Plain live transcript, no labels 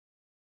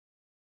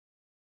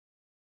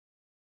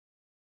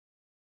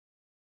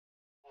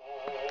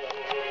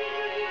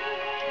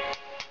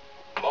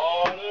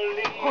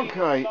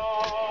Okay,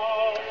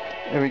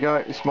 there we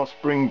go. This is my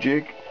spring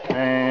jig,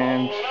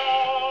 and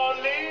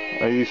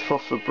I use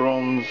phosphor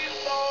bronze.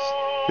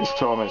 This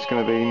time it's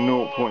going to be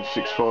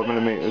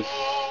 0.65mm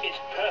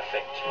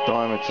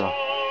diameter.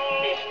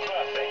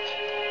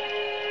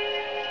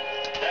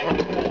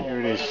 Here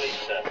it is.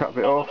 Cut a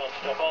bit off.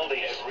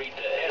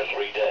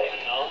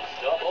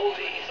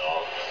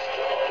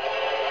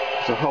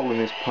 There's a hole in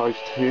this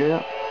post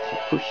here, so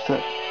push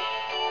that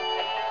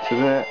to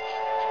there.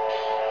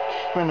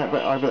 Bring that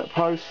back over that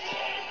post,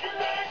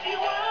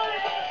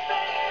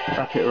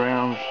 wrap it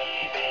around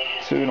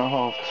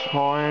 2.5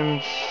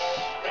 times,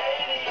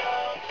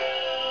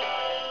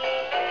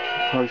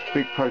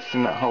 big post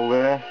in that hole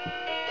there.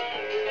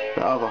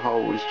 The other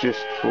hole is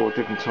just for a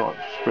different type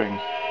of spring.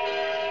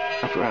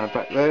 Wrap it around the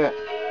back there,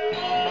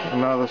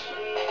 another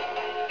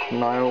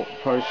nail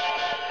post,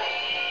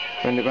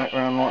 bend it back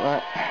around like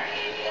that.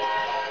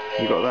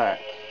 You got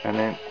that, and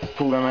then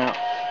pull them out,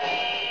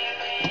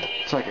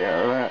 take it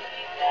out of that,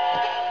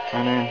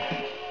 and then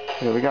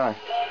there we go.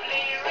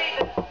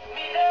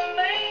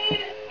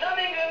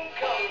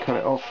 Cut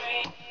it off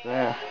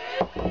there.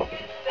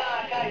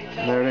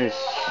 And there it is.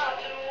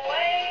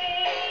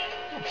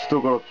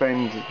 Still got to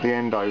bend the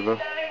end over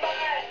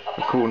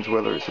according to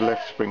whether it's a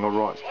left spring or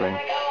right spring.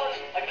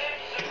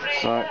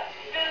 So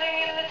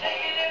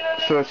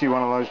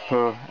 31 of those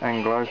per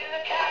anglo,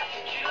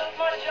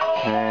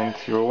 and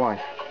you're away.